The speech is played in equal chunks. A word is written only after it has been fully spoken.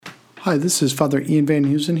Hi, this is Father Ian Van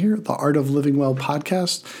Heusen here, the Art of Living Well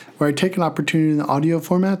podcast, where I take an opportunity in the audio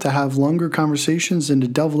format to have longer conversations and to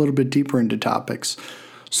delve a little bit deeper into topics.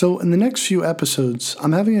 So, in the next few episodes,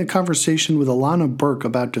 I'm having a conversation with Alana Burke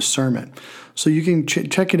about discernment. So, you can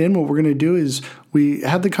check it in. What we're going to do is we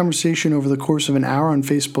had the conversation over the course of an hour on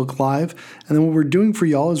Facebook Live. And then what we're doing for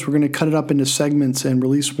y'all is we're going to cut it up into segments and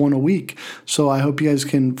release one a week. So, I hope you guys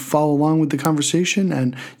can follow along with the conversation.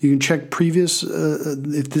 And you can check previous,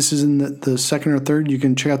 if this is in the second or third, you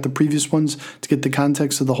can check out the previous ones to get the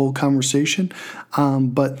context of the whole conversation.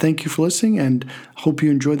 But thank you for listening and hope you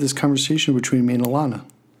enjoyed this conversation between me and Alana.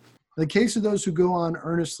 In the case of those who go on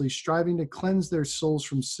earnestly, striving to cleanse their souls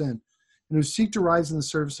from sin, and who seek to rise in the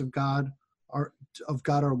service of God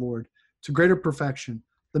our Lord, to greater perfection,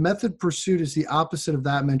 the method pursued is the opposite of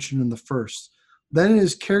that mentioned in the first. Then it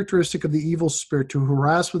is characteristic of the evil spirit to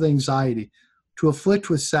harass with anxiety, to afflict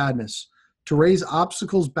with sadness, to raise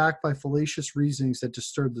obstacles backed by fallacious reasonings that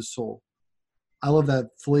disturb the soul. I love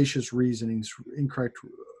that, fallacious reasonings, incorrect.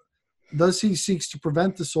 Thus he seeks to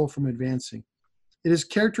prevent the soul from advancing. It is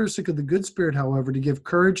characteristic of the good spirit, however, to give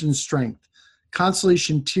courage and strength,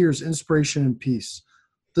 consolation, tears, inspiration, and peace.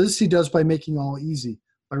 This he does by making all easy,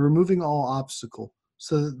 by removing all obstacle,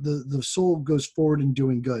 so that the soul goes forward in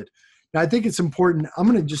doing good. Now, I think it's important. I'm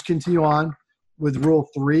going to just continue on with Rule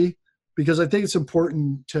 3, because I think it's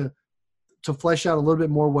important to flesh out a little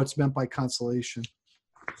bit more what's meant by consolation.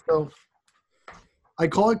 So I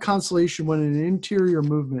call it consolation when an interior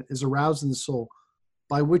movement is aroused in the soul,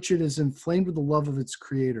 by which it is inflamed with the love of its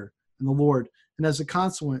creator and the Lord, and as a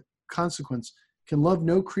consequence, can love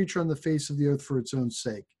no creature on the face of the earth for its own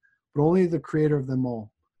sake, but only the creator of them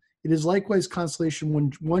all. It is likewise consolation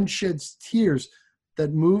when one sheds tears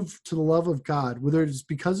that move to the love of God, whether it is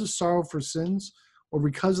because of sorrow for sins or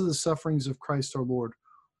because of the sufferings of Christ our Lord,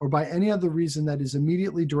 or by any other reason that is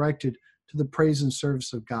immediately directed to the praise and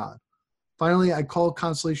service of God. Finally, I call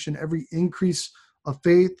consolation every increase of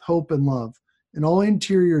faith, hope, and love, and all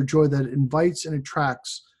interior joy that invites and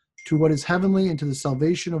attracts to what is heavenly and to the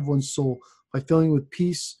salvation of one's soul by filling with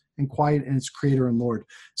peace and quiet in its creator and Lord.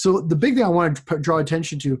 So the big thing I want to draw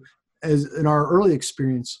attention to, as in our early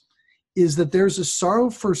experience, is that there's a sorrow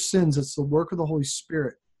for sins that's the work of the Holy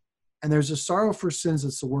Spirit, and there's a sorrow for sins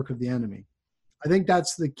that's the work of the enemy. I think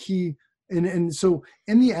that's the key. And so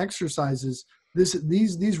in the exercises,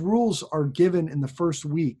 these rules are given in the first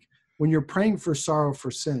week, when you're praying for sorrow for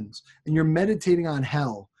sins and you're meditating on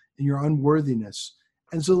hell and your unworthiness.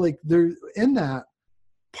 And so like there in that,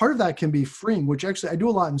 part of that can be freeing, which actually I do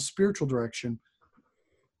a lot in spiritual direction.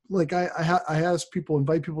 Like I invite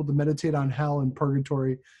people to meditate on hell and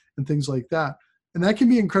purgatory and things like that. And that can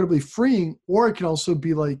be incredibly freeing, or it can also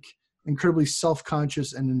be like incredibly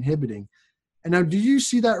self-conscious and inhibiting. And now, did you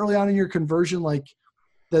see that early on in your conversion, like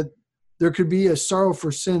that there could be a sorrow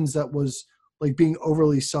for sins that was like being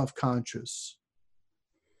overly self-conscious?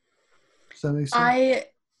 Does that make sense?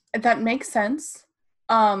 That makes sense.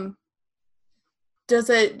 Are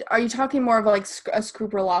you talking more of like a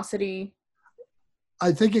scrupulosity?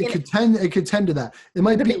 I think it could tend to that. It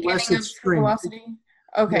might be less extreme.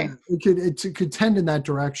 Okay. Yeah, it could tend in that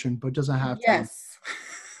direction, but doesn't have to. Yes.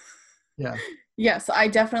 Yeah. Yes, I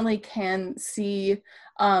definitely can see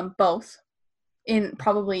both in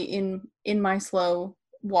my slow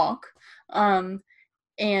walk.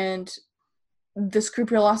 And the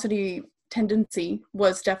scrupulosity tendency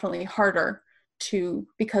was definitely harder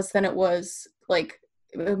because then it was like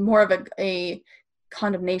more of a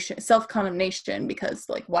condemnation, self-condemnation, because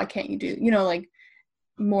like, why can't you do, like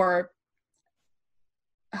more,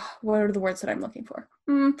 what are the words that I'm looking for?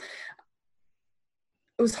 It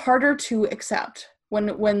was harder to accept when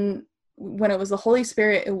it was the Holy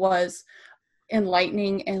Spirit. It was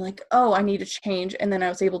enlightening and like, oh, I need to change, and then I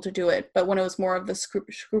was able to do it. But when it was more of the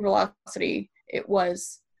scrupulosity, it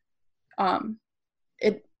was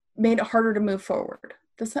it made it harder to move forward.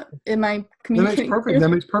 Am I communicating? That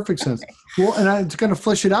makes perfect sense. Well, and to kind of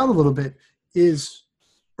flesh it out a little bit is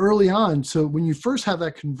early on. So when you first have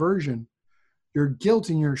that conversion, your guilt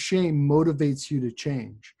and your shame motivates you to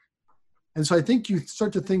change. And so I think you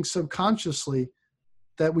start to think subconsciously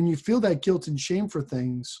that when you feel that guilt and shame for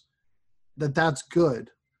things, that's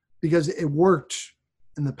good because it worked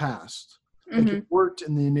in the past. Like it worked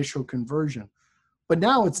in the initial conversion. But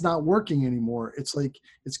now it's not working anymore. It's like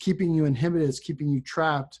it's keeping you inhibited. It's keeping you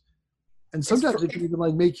trapped. And sometimes it can even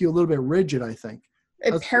like make you a little bit rigid, I think.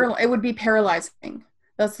 It would be paralyzing.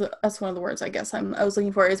 That's one of the words I guess I was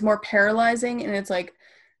looking for. It's more paralyzing, and it's like,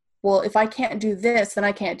 well, if I can't do this, then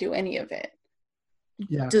I can't do any of it.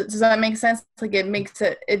 Yeah. Does that make sense? Like it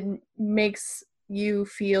makes you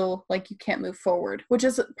feel like you can't move forward, which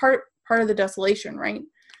is part of the desolation, right?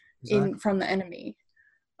 Exactly. From the enemy.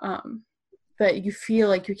 That you feel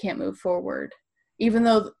like you can't move forward, even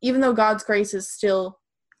though God's grace is still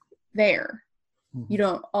there. You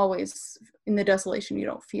don't always, in the desolation, you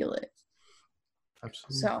don't feel it.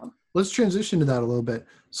 Absolutely. So let's transition to that a little bit.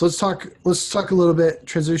 So let's talk a little bit,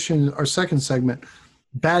 transition our second segment,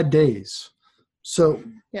 bad days. So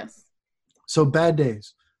yes. So bad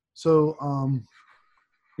days. So, I'm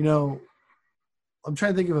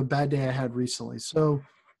trying to think of a bad day I had recently. So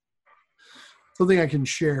something I can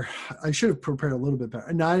share. I should have prepared a little bit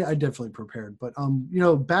better. No, I definitely prepared, but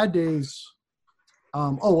bad days.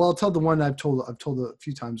 I'll tell the one I've told a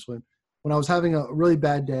few times when I was having a really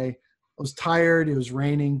bad day. I was tired. It was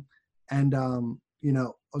raining, and I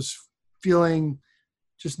was feeling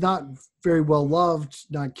just not very well loved,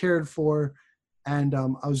 not cared for, and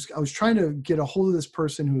I was trying to get a hold of this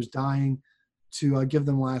person who was dying to give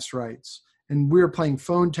them last rites. And we were playing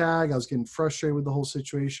phone tag. I was getting frustrated with the whole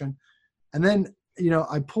situation. And then,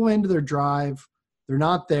 I pull into their drive. They're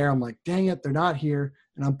not there. I'm like, dang it, they're not here.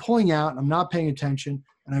 And I'm pulling out and I'm not paying attention.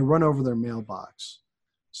 And I run over their mailbox.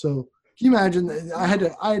 So can you imagine? I had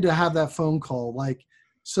to have that phone call.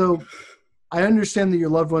 So I understand that your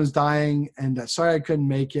loved one's dying and sorry I couldn't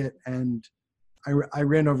make it. And I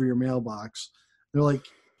ran over your mailbox. They're like,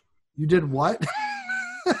 you did what?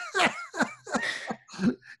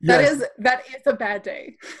 Yes. That is a bad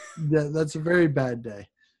day. Yeah, that's a very bad day.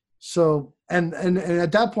 So, and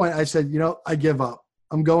at that point I said, I give up.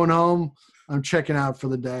 I'm going home. I'm checking out for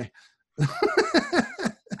the day.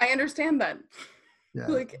 I understand that.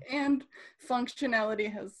 Yeah. And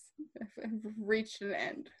functionality has reached an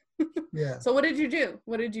end. Yeah. So what did you do?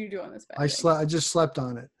 What did you do on this bad day? I just slept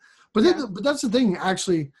on it. But but that's the thing,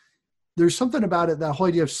 actually. There's something about it, that whole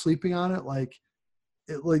idea of sleeping on it, like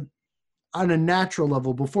on a natural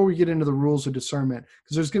level, before we get into the rules of discernment,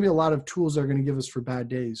 because there's going to be a lot of tools that are going to give us for bad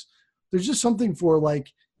days. There's just something for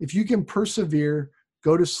if you can persevere,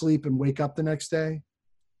 go to sleep and wake up the next day,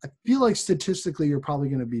 I feel like statistically you're probably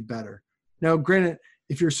going to be better. Now, granted,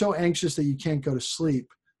 if you're so anxious that you can't go to sleep,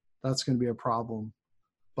 that's going to be a problem.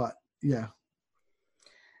 But yeah.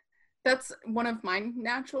 That's one of my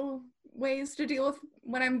natural ways to deal with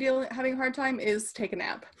when I'm having a hard time is take a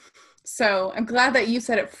nap. So I'm glad that you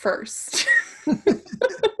said it first.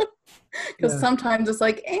 Because sometimes it's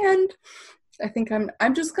and I think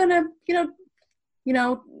I'm just gonna,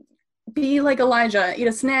 be like Elijah, eat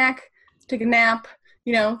a snack, take a nap,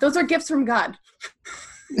 those are gifts from God.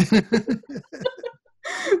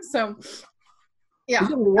 So yeah.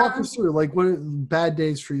 Walk us through, what are bad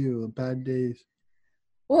days for you? Bad days.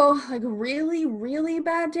 Well, really, really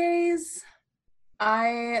bad days,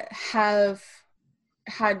 I have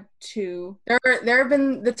had to, there have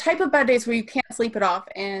been the type of bad days where you can't sleep it off,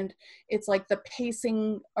 and it's the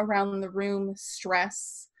pacing around the room,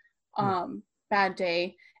 stress, bad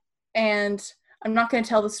day. And I'm not going to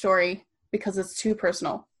tell the story because it's too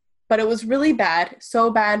personal, but it was really bad, so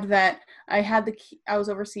bad that I had the key. I was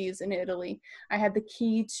overseas in Italy. I had the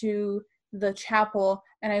key to the chapel,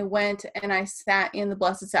 and I went and I sat in the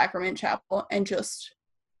Blessed Sacrament chapel and just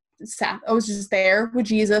sat. I was just there with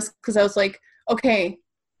Jesus because I was like, okay,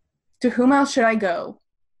 to whom else should I go?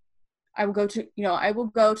 I will go to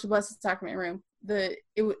the Blessed Sacrament room. The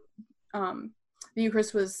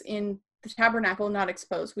Eucharist was in the tabernacle, not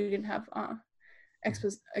exposed. We didn't have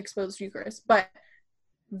exposed Eucharist, but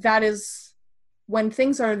that is when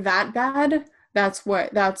things are that bad. That's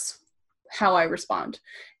how I respond.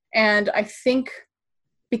 And I think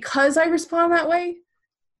because I respond that way,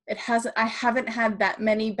 I haven't had that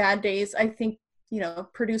many bad days, I think,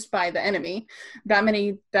 produced by the enemy,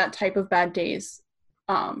 that type of bad days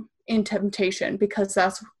in temptation, because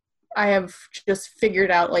I have just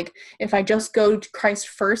figured out, if I just go to Christ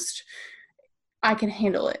first, I can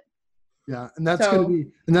handle it. Yeah, and that's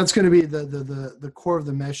going to be the core of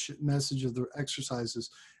the message of the exercises.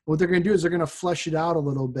 What they're going to do is they're going to flesh it out a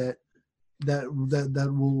little bit. That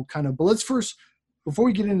will kind of. But let's first, before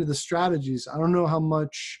we get into the strategies, I don't know how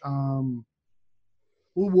much.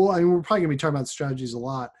 We're probably going to be talking about strategies a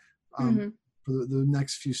lot for the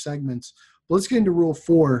next few segments. But let's get into Rule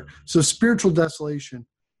 4. So, spiritual desolation.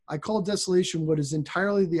 I call desolation what is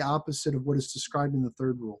entirely the opposite of what is described in the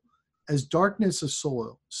third rule, as darkness of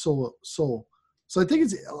soul. So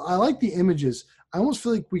I like the images. I almost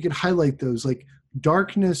feel like we could highlight those, like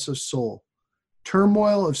darkness of soul,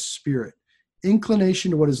 turmoil of spirit,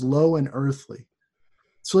 inclination to what is low and earthly.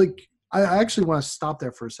 So I actually want to stop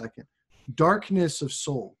there for a second. Darkness of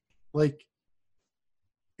soul.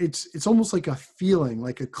 it's almost like a feeling,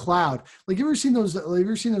 like a cloud. Like you ever seen those? Like, you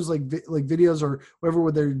ever seen those like videos or whatever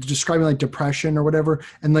where they're describing like depression or whatever,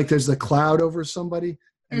 and like there's the cloud over somebody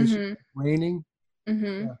and it's just raining.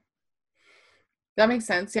 Yeah. That makes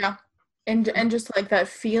sense. Yeah, and just like that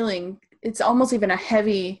feeling, it's almost even a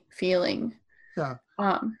heavy feeling. Yeah.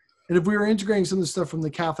 And if we were integrating some of the stuff from the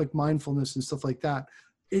Catholic mindfulness and stuff like that,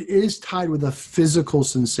 it is tied with a physical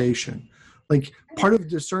sensation. Like part of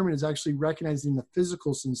discernment is actually recognizing the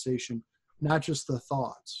physical sensation, not just the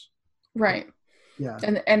thoughts. Right. Yeah.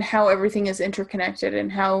 And how everything is interconnected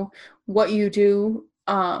and how what you do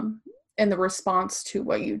and the response to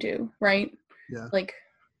what you do, right? Yeah. Like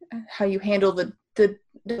how you handle the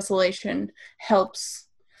desolation helps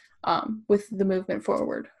with the movement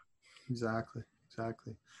forward. Exactly.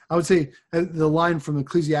 I would say the line from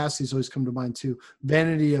Ecclesiastes always come to mind too.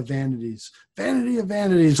 Vanity of vanities. Vanity of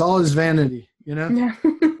vanities. All is vanity, you know? Yeah.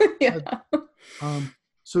 Yeah.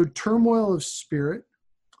 So turmoil of spirit.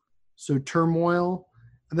 So turmoil.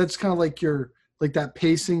 And that's kind of like like that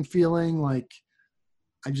pacing feeling, like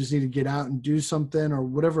I just need to get out and do something or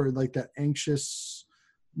whatever, like that anxious,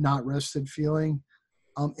 not rested feeling.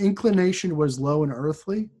 Inclination was low and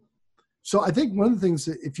earthly. So I think one of the things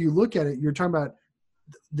that if you look at it, you're talking about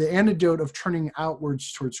the antidote of turning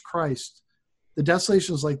outwards towards Christ. The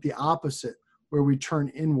desolation is like the opposite, where we turn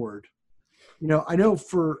inward. You know, I know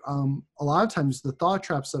for a lot of times the thought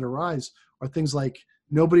traps that arise are things like,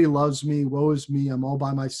 nobody loves me, woe is me, I'm all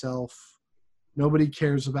by myself, nobody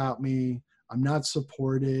cares about me, I'm not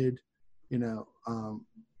supported, you know,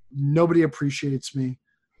 nobody appreciates me.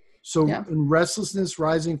 So in restlessness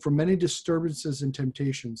rising from many disturbances and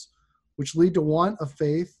temptations, which lead to want of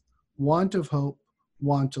faith, want of hope,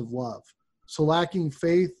 want of love. So lacking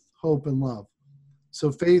faith, hope, and love.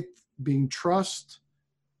 So faith being trust,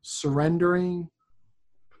 surrendering,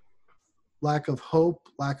 lack of hope,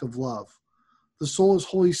 lack of love. The soul is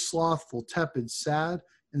wholly slothful, tepid, sad,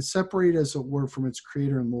 and separated as it were from its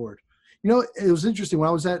creator and Lord. You know, it was interesting. When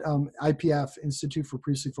I was at IPF, Institute for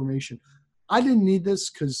Priestly Formation, I didn't need this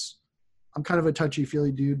because I'm kind of a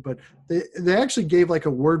touchy-feely dude, but they actually gave like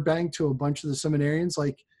a word bank to a bunch of the seminarians.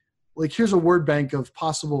 Like here's a word bank of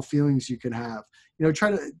possible feelings you can have. You know,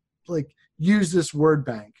 try to like use this word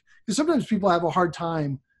bank. Because sometimes people have a hard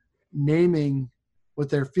time naming what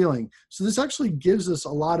they're feeling. So this actually gives us a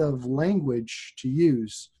lot of language to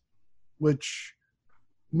use, which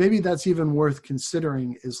maybe that's even worth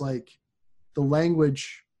considering, is like the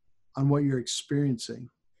language on what you're experiencing.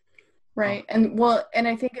 Right. And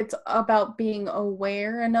I think it's about being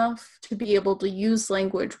aware enough to be able to use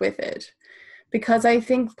language with it. Because I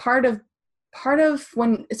think part of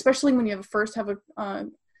when, especially when you first have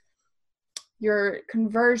your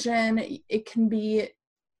conversion, it can be,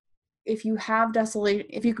 if you have desolation,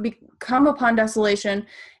 if you could come upon desolation,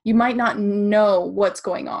 you might not know what's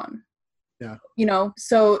going on. Yeah. You know,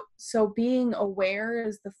 so being aware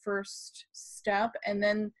is the first step, and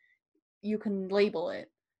then you can label it,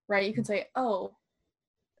 right? You can say, oh,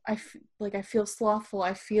 I feel slothful,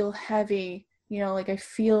 I feel heavy, you know, like I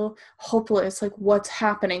feel hopeless, like what's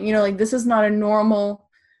happening? You know, like this is not a normal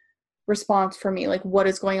response for me. Like what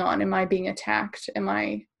is going on? Am I being attacked? Am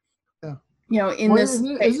I, you know, in this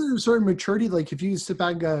isn't there a certain maturity? Like if you sit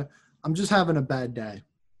back and go, I'm just having a bad day.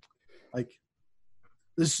 Like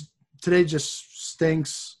today just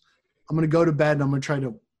stinks. I'm going to go to bed and I'm going to try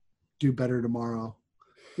to do better tomorrow.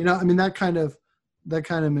 You know, I mean, that kind of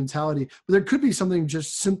mentality. But there could be something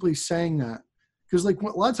just simply saying that. Because like a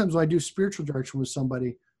lot of times when I do spiritual direction with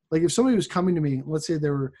somebody, like if somebody was coming to me, let's say they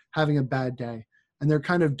were having a bad day and they're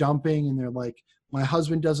kind of dumping and they're like, my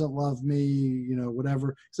husband doesn't love me, you know, whatever.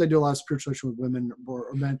 Because I do a lot of spiritual direction with women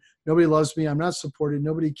or men. Nobody loves me. I'm not supported.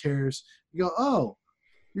 Nobody cares. You go, oh,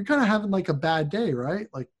 you're kind of having like a bad day, right?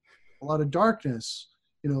 Like a lot of darkness,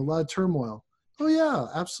 you know, a lot of turmoil. Oh yeah,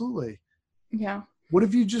 absolutely. Yeah. What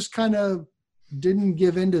if you just kind of didn't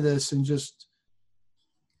give into this and just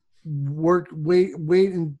wait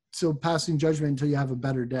until passing judgment until you have a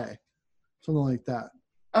better day? Something like that.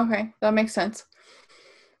 Okay, that makes sense.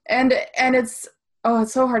 And it's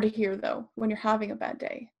so hard to hear though when you're having a bad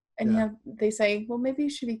day. And they say, well, maybe you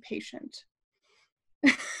should be patient.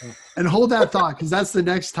 And hold that thought, because that's the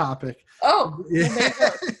next topic. Oh, yeah.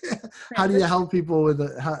 How do you help people with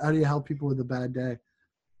a bad day?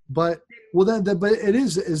 But but it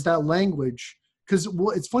is that language, because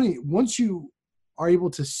it's funny, once you are able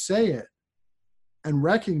to say it and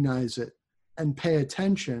recognize it and pay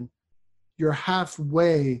attention, you're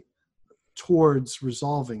halfway towards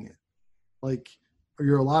resolving it. Like, or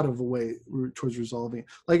you're a lot of the way towards resolving it.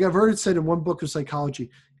 Like I've heard it said in one book of psychology,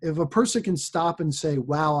 if a person can stop and say,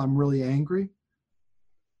 wow, I'm really angry,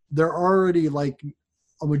 they're already like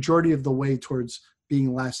a majority of the way towards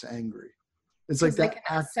being less angry. It's like that. They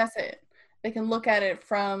can assess it. They can look at it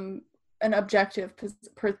from an objective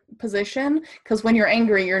position, because when you're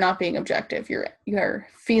angry, you're not being objective. You're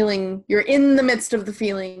feeling, you're in the midst of the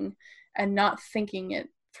feeling and not thinking it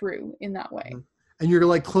through in that way. And you're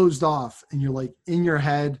like closed off, and you're like in your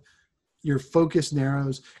head, your focus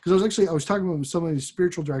narrows. Because I was talking with somebody in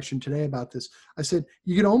spiritual direction today about this. I said,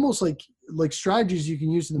 you can almost like strategies you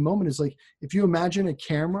can use in the moment is like, if you imagine a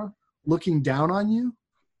camera looking down on you,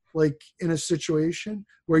 like in a situation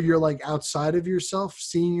where you're like outside of yourself,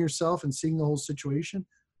 seeing yourself and seeing the whole situation,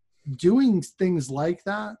 doing things like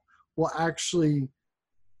that will actually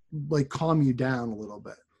like calm you down a little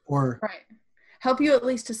bit, or right. Help you at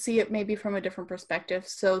least to see it maybe from a different perspective,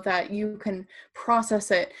 so that you can process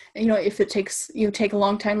it. And, if it takes a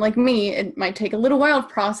long time, like me, it might take a little while to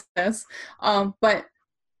process, but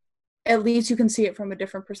at least you can see it from a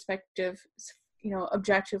different perspective,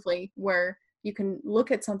 objectively, where you can look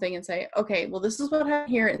at something and say, okay, well, this is what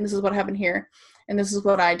happened here, and this is what happened here, and this is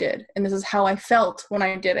what I did, and this is how I felt when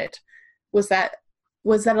I did it. Was that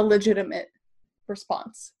a legitimate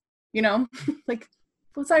response? Like,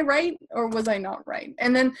 was I right or was I not right?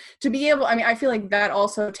 And then to be able, I feel like that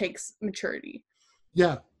also takes maturity.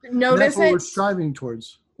 Yeah. Notice that's what it. We're striving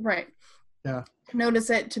towards. Right. Yeah. Notice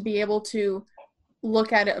it, to be able to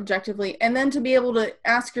look at it objectively, and then to be able to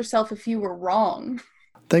ask yourself if you were wrong.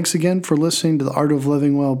 Thanks again for listening to the Art of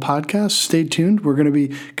Living Well podcast. Stay tuned. We're going to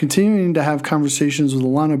be continuing to have conversations with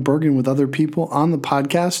Alana Bergen with other people on the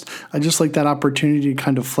podcast. I just like that opportunity to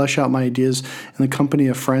kind of flesh out my ideas in the company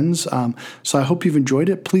of friends. So I hope you've enjoyed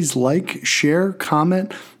it. Please like, share,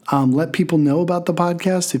 comment. Let people know about the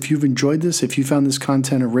podcast. If you've enjoyed this, if you found this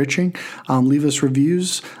content enriching, leave us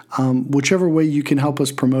reviews. Whichever way you can help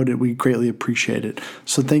us promote it, we greatly appreciate it.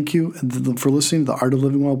 So thank you for listening to the Art of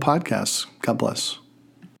Living Well podcast. God bless.